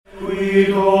qui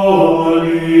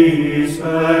tollis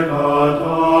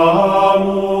peccata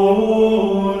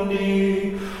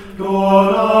mundi,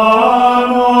 dona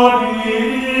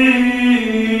nobis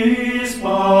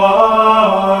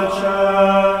pacem.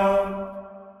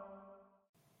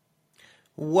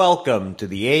 Welcome to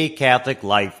the A Catholic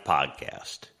Life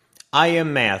podcast. I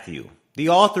am Matthew, the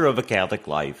author of A Catholic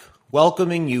Life,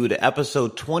 welcoming you to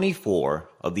episode 24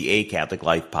 of the A Catholic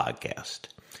Life podcast.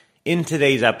 In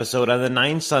today's episode, on the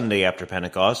 9th Sunday after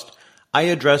Pentecost, I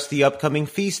address the upcoming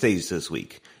feast days this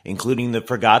week, including the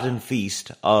forgotten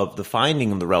feast of the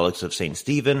finding of the relics of St.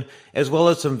 Stephen, as well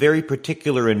as some very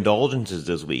particular indulgences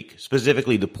this week,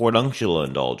 specifically the portuncular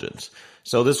indulgence.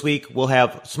 So this week we'll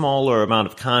have smaller amount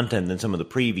of content than some of the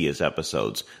previous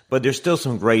episodes, but there's still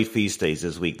some great feast days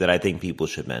this week that I think people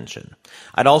should mention.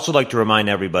 I'd also like to remind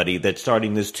everybody that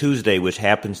starting this Tuesday, which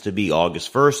happens to be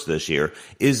August 1st this year,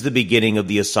 is the beginning of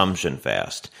the Assumption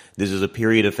Fast. This is a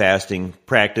period of fasting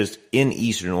practiced in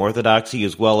Eastern Orthodoxy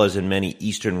as well as in many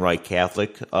Eastern Rite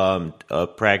Catholic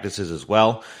practices as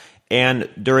well. And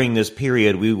during this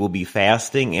period, we will be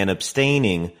fasting and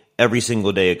abstaining every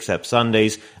single day except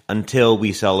Sundays until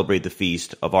we celebrate the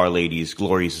feast of Our Lady's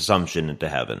glorious Assumption into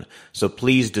heaven. So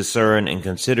please discern and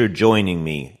consider joining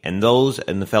me and those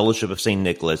in the Fellowship of St.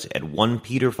 Nicholas at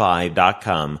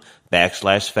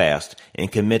 1peter5.com/fast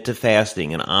and commit to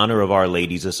fasting in honor of Our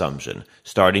Lady's Assumption,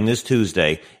 starting this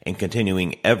Tuesday and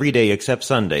continuing every day except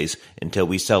Sundays until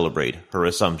we celebrate her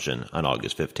Assumption on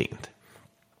August 15th.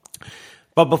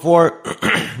 But before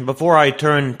I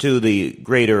turn to the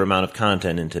greater amount of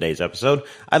content in today's episode,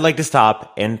 I'd like to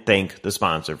stop and thank the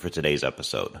sponsor for today's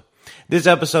episode. This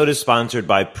episode is sponsored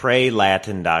by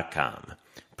PrayLatin.com.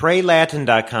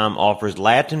 PrayLatin.com offers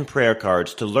Latin prayer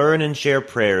cards to learn and share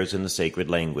prayers in the sacred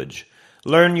language.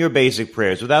 Learn your basic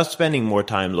prayers without spending more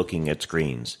time looking at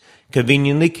screens.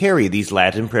 Conveniently carry these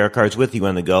Latin prayer cards with you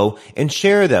on the go and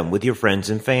share them with your friends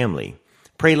and family.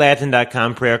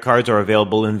 PrayLatin.com prayer cards are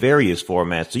available in various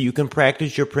formats so you can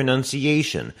practice your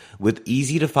pronunciation with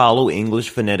easy-to-follow English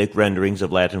phonetic renderings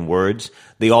of Latin words.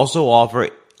 They also offer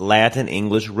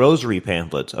Latin-English rosary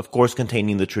pamphlets, of course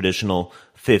containing the traditional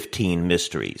 15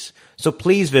 mysteries. So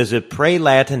please visit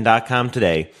PrayLatin.com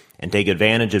today and take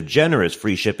advantage of generous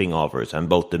free shipping offers on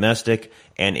both domestic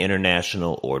and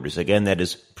international orders. Again, that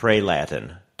is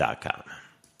PrayLatin.com.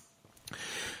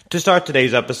 To start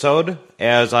today's episode,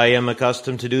 as I am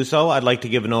accustomed to do so, I'd like to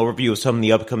give an overview of some of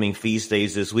the upcoming feast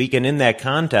days this week, and in that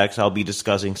context, I'll be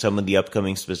discussing some of the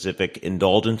upcoming specific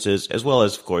indulgences, as well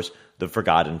as, of course, the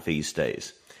forgotten feast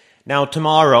days. Now,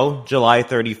 tomorrow, July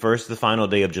 31st, the final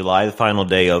day of July, the final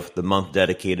day of the month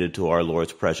dedicated to our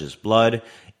Lord's precious blood,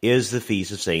 is the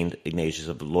feast of St. Ignatius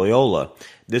of Loyola.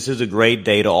 This is a great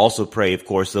day to also pray, of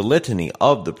course, the litany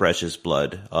of the precious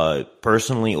blood,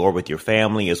 personally or with your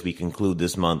family as we conclude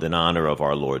this month in honor of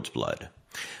our Lord's blood.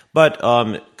 But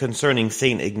concerning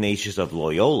St. Ignatius of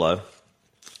Loyola,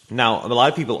 now, a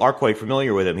lot of people are quite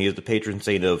familiar with him. He is the patron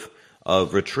saint of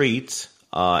retreats,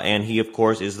 and he, of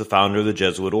course, is the founder of the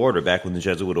Jesuit order, back when the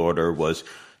Jesuit order was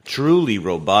truly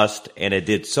robust, and it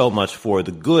did so much for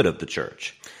the good of the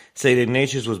Church. St.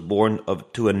 Ignatius was born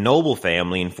to a noble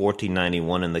family in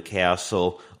 1491 in the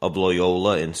castle of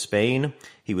Loyola in Spain.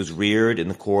 He was reared in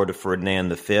the court of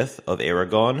Ferdinand V of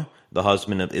Aragon, the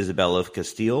husband of Isabella of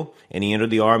Castile, and he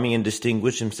entered the army and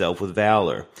distinguished himself with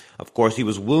valor. Of course, he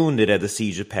was wounded at the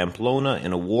siege of Pamplona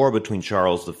in a war between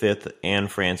Charles V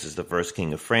and Francis I,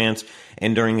 King of France,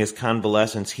 and during his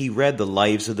convalescence he read the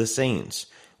lives of the saints,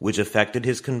 which affected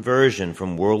his conversion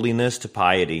from worldliness to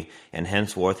piety, and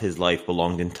henceforth his life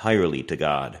belonged entirely to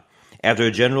God. After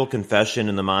a general confession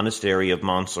in the monastery of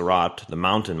Montserrat, the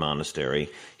mountain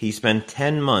monastery, he spent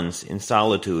 10 months in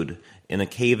solitude in a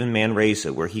cave in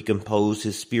Manresa where he composed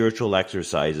his spiritual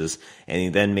exercises, and he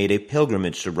then made a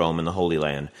pilgrimage to Rome in the Holy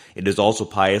Land. It is also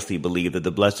piously believed that the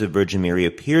Blessed Virgin Mary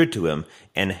appeared to him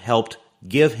and helped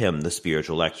give him the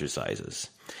spiritual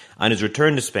exercises. On his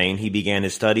return to Spain, he began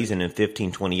his studies, and in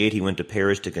 1528 he went to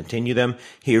Paris to continue them.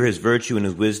 Here his virtue and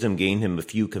his wisdom gained him a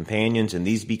few companions, and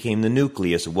these became the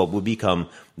nucleus of what would become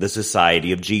the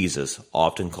Society of Jesus,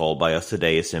 often called by us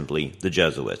today as simply the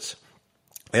Jesuits.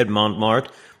 At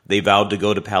Montmartre, they vowed to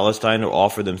go to Palestine or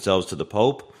offer themselves to the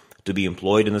Pope, to be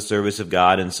employed in the service of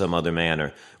God in some other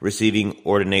manner. Receiving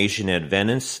ordination at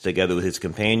Venice, together with his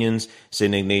companions,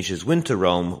 St. Ignatius went to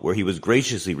Rome, where he was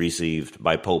graciously received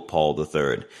by Pope Paul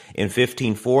III. In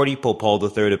 1540, Pope Paul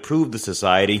III approved the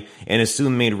society, and it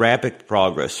soon made rapid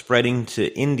progress, spreading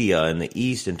to India in the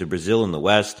east and to Brazil in the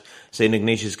west. St.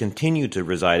 Ignatius continued to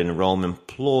reside in Rome,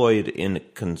 employed in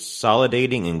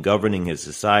consolidating and governing his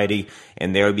society,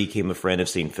 and there became a friend of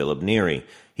St. Philip Neri.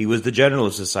 He was the general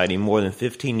of society more than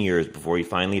 15 years before he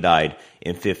finally died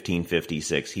in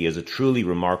 1556. He has a truly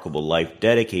remarkable life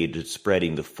dedicated to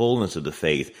spreading the fullness of the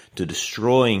faith, to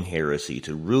destroying heresy,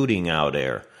 to rooting out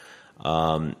error.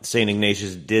 St.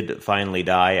 Ignatius did finally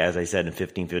die, as I said, in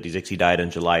 1556. He died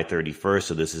on July 31st,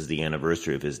 so this is the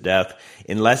anniversary of his death.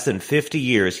 In less than 50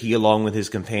 years, he, along with his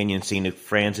companion, St.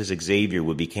 Francis Xavier,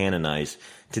 would be canonized.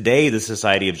 Today, the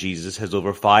Society of Jesus has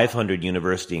over 500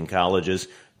 universities and colleges,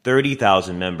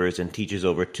 30,000 members, and teaches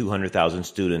over 200,000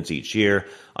 students each year.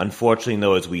 Unfortunately,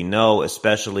 though, as we know,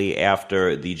 especially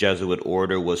after the Jesuit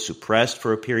order was suppressed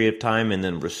for a period of time and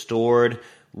then restored,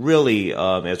 really,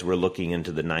 as we're looking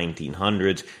into the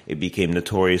 1900s, it became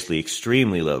notoriously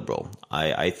extremely liberal.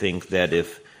 I think that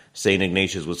if St.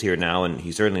 Ignatius was here now, and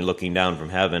he's certainly looking down from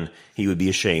heaven, he would be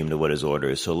ashamed of what his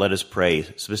order is. So let us pray,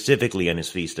 specifically on his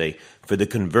feast day, for the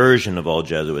conversion of all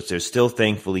Jesuits. There's still,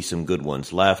 thankfully, some good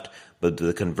ones left, but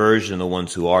the conversion of the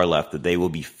ones who are left, that they will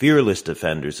be fearless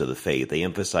defenders of the faith. They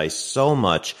emphasize so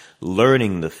much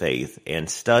learning the faith and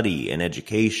study and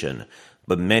education,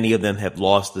 but many of them have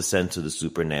lost the sense of the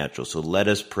supernatural. So let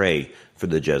us pray for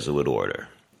the Jesuit order.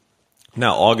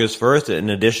 Now, August 1st, in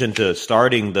addition to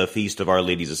starting the Feast of Our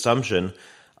Lady's Assumption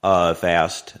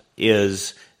fast,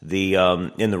 is the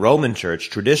in the Roman Church,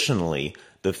 traditionally,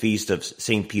 the Feast of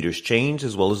St. Peter's Chains,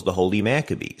 as well as the Holy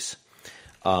Maccabees.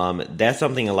 That's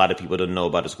something a lot of people don't know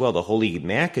about as well. The Holy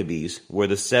Maccabees were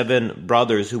the 7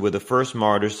 brothers who were the first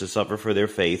martyrs to suffer for their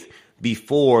faith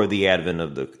before the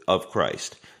advent of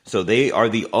Christ. So they are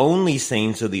the only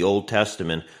saints of the Old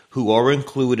Testament who are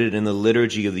included in the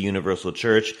liturgy of the Universal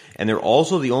Church, and they're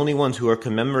also the only ones who are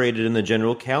commemorated in the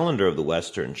general calendar of the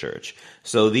Western Church.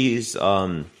 So these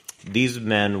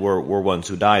men were ones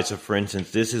who died. So, for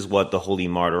instance, this is what the Holy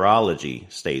Martyrology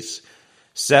states.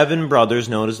 7 brothers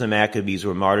known as the Maccabees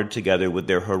were martyred together with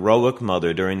their heroic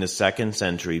mother during the 2nd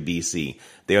century BC.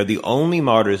 They are the only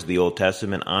martyrs of the Old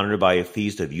Testament honored by a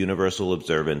feast of universal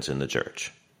observance in the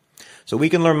Church. So we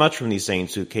can learn much from these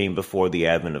saints who came before the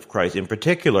advent of Christ. In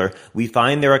particular, we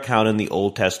find their account in the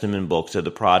Old Testament books that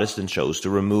the Protestants chose to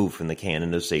remove from the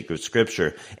canon of sacred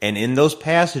scripture. And in those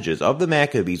passages of the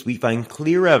Maccabees, we find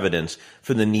clear evidence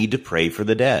for the need to pray for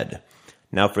the dead.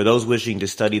 Now, for those wishing to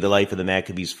study the life of the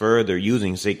Maccabees further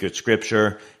using sacred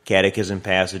scripture, catechism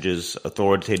passages,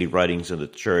 authoritative writings of the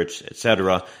church,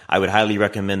 etc., I would highly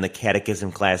recommend the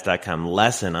catechismclass.com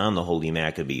lesson on the Holy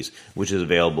Maccabees, which is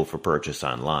available for purchase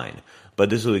online. But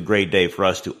this is a great day for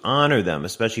us to honor them,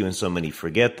 especially when so many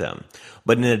forget them.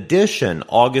 But in addition,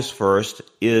 August 1st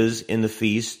is in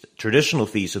the traditional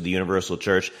feast of the Universal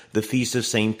Church, the Feast of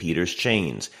St. Peter's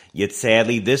Chains. Yet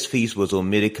sadly, this feast was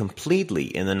omitted completely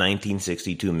in the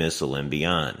 1962 Missal and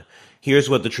beyond. Here's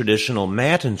what the traditional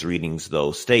Matins readings,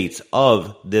 though, states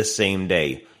of this same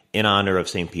day in honor of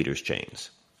St. Peter's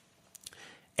Chains.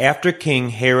 After King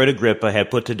Herod Agrippa had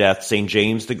put to death St.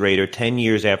 James the Greater 10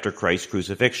 years after Christ's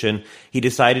crucifixion, he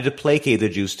decided to placate the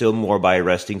Jews still more by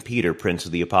arresting Peter, Prince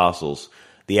of the Apostles.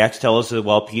 The Acts tell us that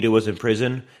while Peter was in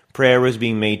prison, prayer was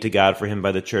being made to God for him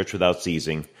by the church without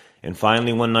ceasing. And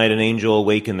finally, one night, an angel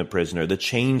awakened the prisoner. The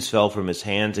chains fell from his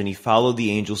hands, and he followed the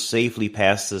angel safely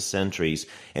past the sentries,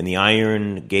 and the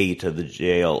iron gate of the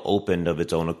jail opened of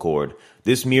its own accord.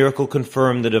 This miracle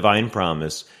confirmed the divine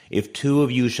promise. If 2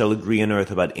 of you shall agree on earth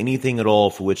about anything at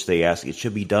all for which they ask, it shall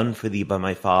be done for thee by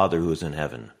my Father who is in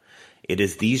heaven. It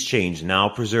is these chains now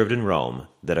preserved in Rome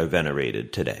that are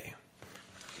venerated today.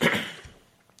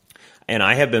 And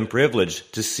I have been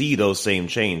privileged to see those same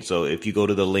chains. So if you go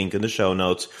to the link in the show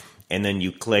notes, and then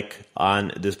you click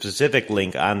on the specific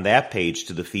link on that page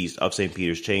to the Feast of St.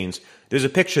 Peter's Chains, there's a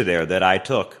picture there that I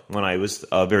took when I was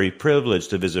very privileged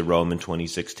to visit Rome in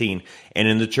 2016. And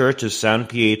in the church of San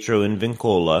Pietro in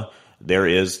Vincola, there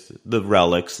is the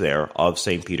relics there of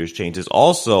St. Peter's Chains. There's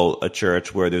also a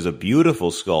church where there's a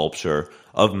beautiful sculpture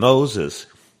of Moses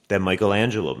that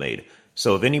Michelangelo made.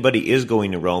 So if anybody is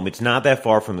going to Rome, it's not that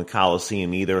far from the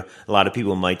Colosseum either. A lot of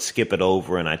people might skip it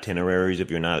over in itineraries if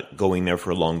you're not going there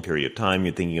for a long period of time.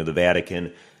 You're thinking of the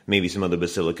Vatican, maybe some other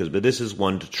basilicas, but this is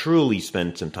one to truly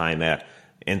spend some time at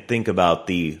and think about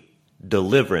the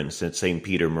deliverance that St.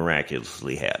 Peter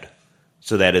miraculously had.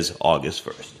 So that is August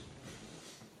 1st.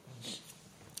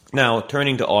 Now,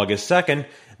 turning to August 2nd,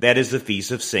 that is the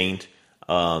feast of St.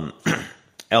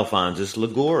 Alphonsus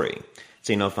Liguori.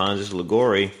 St. Alphonsus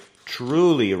Liguori,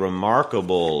 truly a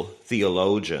remarkable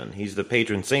theologian. He's the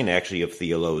patron saint, actually, of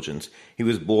theologians. He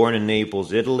was born in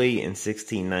Naples, Italy in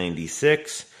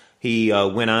 1696. He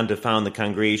went on to found the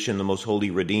Congregation of the Most Holy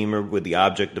Redeemer with the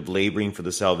object of laboring for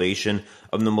the salvation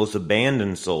of the most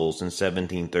abandoned souls in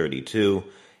 1732.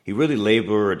 He really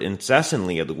labored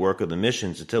incessantly at the work of the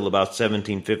missions until about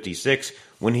 1756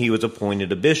 when he was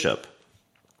appointed a bishop.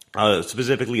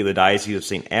 Specifically the Diocese of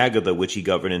St. Agatha, which he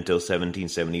governed until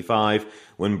 1775.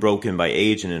 When broken by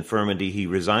age and infirmity, he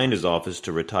resigned his office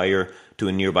to retire to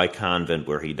a nearby convent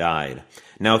where he died.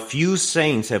 Now, few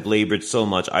saints have labored so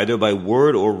much, either by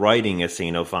word or writing, as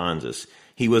St. Alphonsus.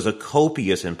 He was a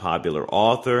copious and popular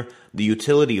author, the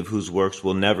utility of whose works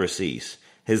will never cease.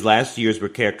 His last years were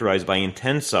characterized by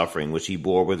intense suffering, which he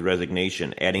bore with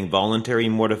resignation, adding voluntary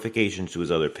mortifications to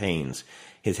his other pains.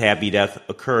 His happy death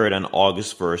occurred on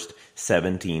August 1st,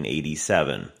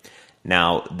 1787.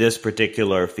 Now, this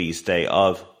particular feast day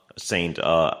of St.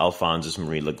 Alphonsus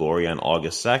Marie Liguori on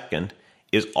August 2nd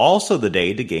is also the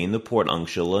day to gain the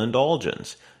portunctual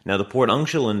indulgence. Now, the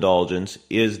portunctual indulgence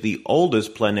is the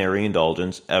oldest plenary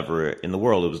indulgence ever in the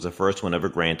world. It was the first one ever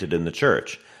granted in the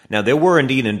Church. Now, there were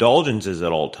indeed indulgences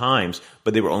at all times,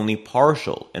 but they were only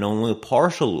partial, and only a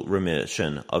partial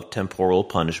remission of temporal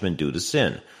punishment due to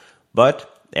sin. But,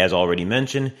 as already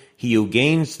mentioned, he who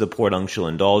gains the portunctual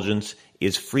indulgence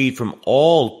is freed from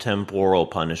all temporal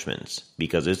punishments,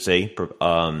 because it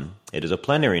is a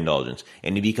plenary indulgence,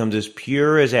 and he becomes as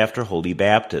pure as after holy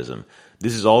baptism.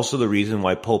 This is also the reason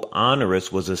why Pope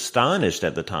Honorius was astonished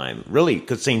at the time, really,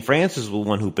 because St. Francis was the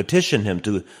one who petitioned him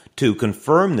to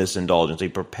confirm this indulgence, a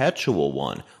perpetual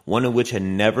one of which had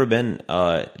never been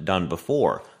done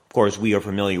before. Of course, we are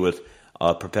familiar with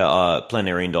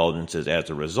plenary indulgences as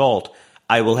a result.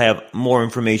 I will have more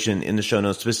information in the show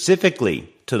notes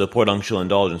specifically to the portunctual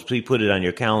indulgence. Please put it on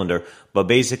your calendar. But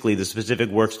basically, the specific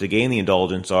works to gain the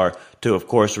indulgence are to, of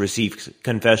course, receive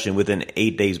confession within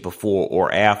 8 days before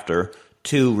or after,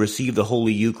 2, receive the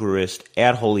Holy Eucharist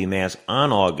at Holy Mass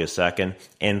on August 2nd,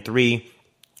 and 3,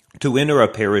 to enter a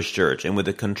parish church and with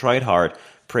a contrite heart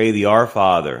pray the Our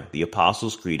Father, the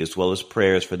Apostles' Creed, as well as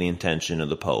prayers for the intention of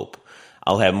the Pope.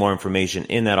 I'll have more information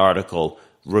in that article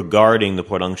regarding the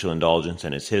portunctual indulgence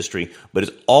and its history, but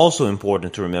it's also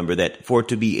important to remember that for it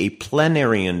to be a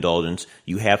plenary indulgence,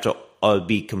 you have to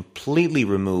be completely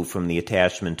removed from the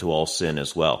attachment to all sin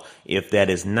as well. If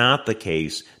that is not the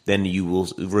case, then you will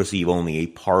receive only a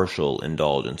partial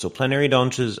indulgence. So plenary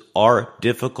indulgences are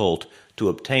difficult to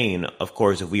obtain. Of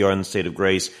course, if we are in the state of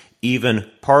grace,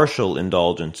 even partial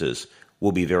indulgences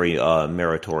will be very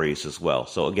meritorious as well.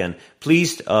 So again,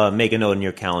 please make a note in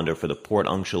your calendar for the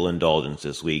portunctual indulgence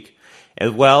this week.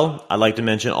 As well, I'd like to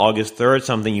mention August 3rd,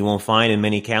 something you won't find in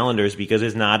many calendars because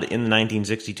it's not in the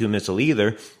 1962 Missal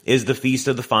either, is the feast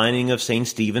of the finding of St.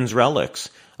 Stephen's relics.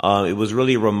 It was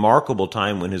really a remarkable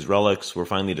time when his relics were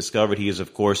finally discovered. He is,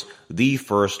 of course, the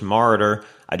first martyr.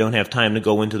 I don't have time to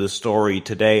go into the story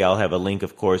today. I'll have a link,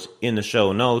 of course, in the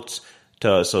show notes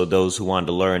so those who want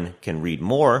to learn can read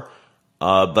more.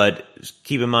 But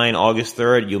keep in mind, August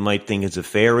 3rd, you might think it's a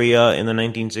feria in the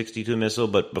 1962 Missal,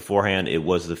 but beforehand it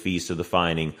was the feast of the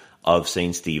finding of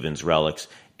St. Stephen's relics.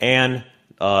 And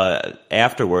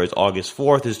afterwards, August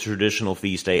 4th is traditional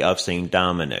feast day of St.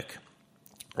 Dominic.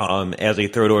 As a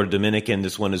Third Order Dominican,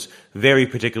 this one is very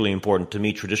particularly important to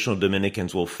me. Traditional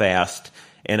Dominicans will fast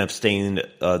and abstain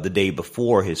the day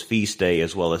before his feast day,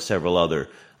 as well as several other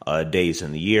days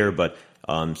in the year, but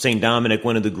St. Dominic,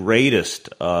 one of the greatest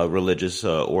religious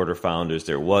order founders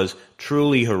there was,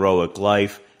 truly heroic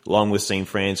life, along with St.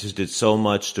 Francis, did so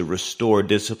much to restore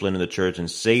discipline in the church and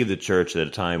save the church at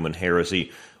a time when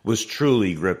heresy was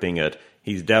truly gripping it.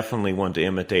 He's definitely one to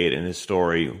imitate, and his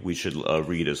story we should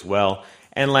read as well.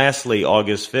 And lastly,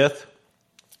 August 5th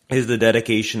is the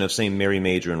dedication of St. Mary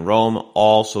Major in Rome,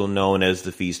 also known as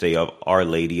the feast day of Our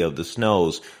Lady of the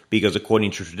Snows, because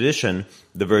according to tradition,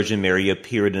 the Virgin Mary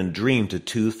appeared in a dream to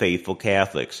two faithful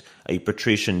Catholics, a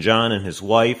patrician John and his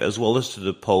wife, as well as to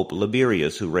the Pope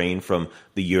Liberius, who reigned from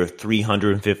the year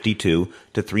 352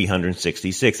 to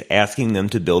 366, asking them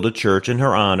to build a church in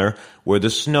her honor where the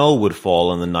snow would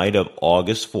fall on the night of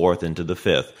August 4th into the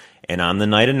 5th. And on the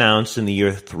night announced in the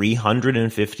year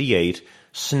 358,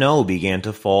 snow began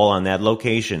to fall on that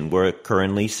location where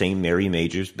currently St. Mary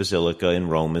Major's Basilica in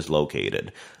Rome is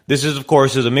located. This is, of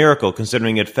course, a miracle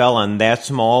considering it fell on that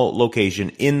small location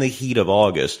in the heat of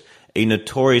August, a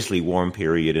notoriously warm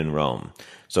period in Rome.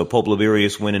 So Pope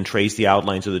Liberius went and traced the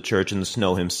outlines of the church in the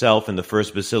snow himself, and the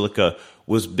first basilica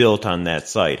was built on that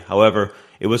site. However,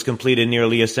 it was completed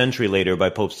nearly a century later by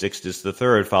Pope Sixtus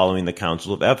III following the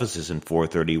Council of Ephesus in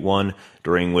 431,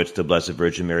 during which the Blessed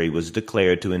Virgin Mary was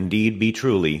declared to indeed be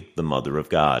truly the Mother of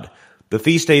God. The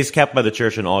feast day is kept by the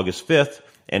Church on August 5th,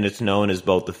 and it's known as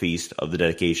both the feast of the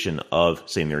dedication of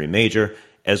St. Mary Major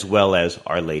as well as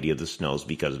Our Lady of the Snows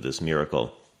because of this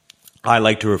miracle. I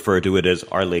like to refer to it as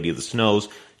Our Lady of the Snows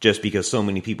Just because so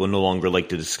many people no longer like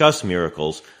to discuss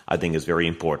miracles, I think it's very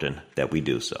important that we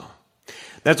do so.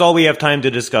 That's all we have time to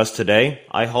discuss today.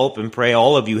 I hope and pray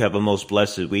all of you have a most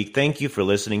blessed week. Thank you for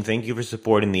listening. Thank you for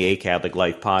supporting the A Catholic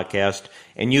Life podcast.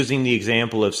 And using the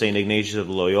example of St. Ignatius of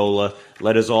Loyola,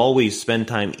 let us always spend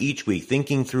time each week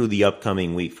thinking through the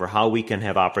upcoming week for how we can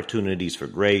have opportunities for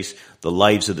grace, the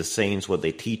lives of the saints, what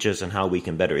they teach us, and how we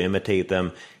can better imitate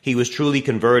them. He was truly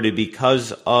converted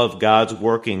because of God's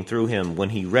working through him when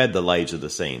he read the lives of the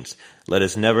saints. Let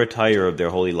us never tire of their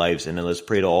holy lives, and let us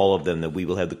pray to all of them that we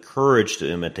will have the courage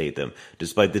to imitate them,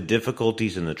 despite the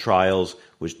difficulties and the trials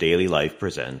which daily life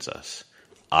presents us.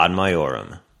 Ad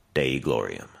Maiorem, Dei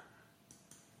Gloriam.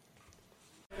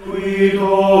 Qui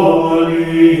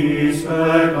tollis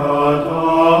peccatis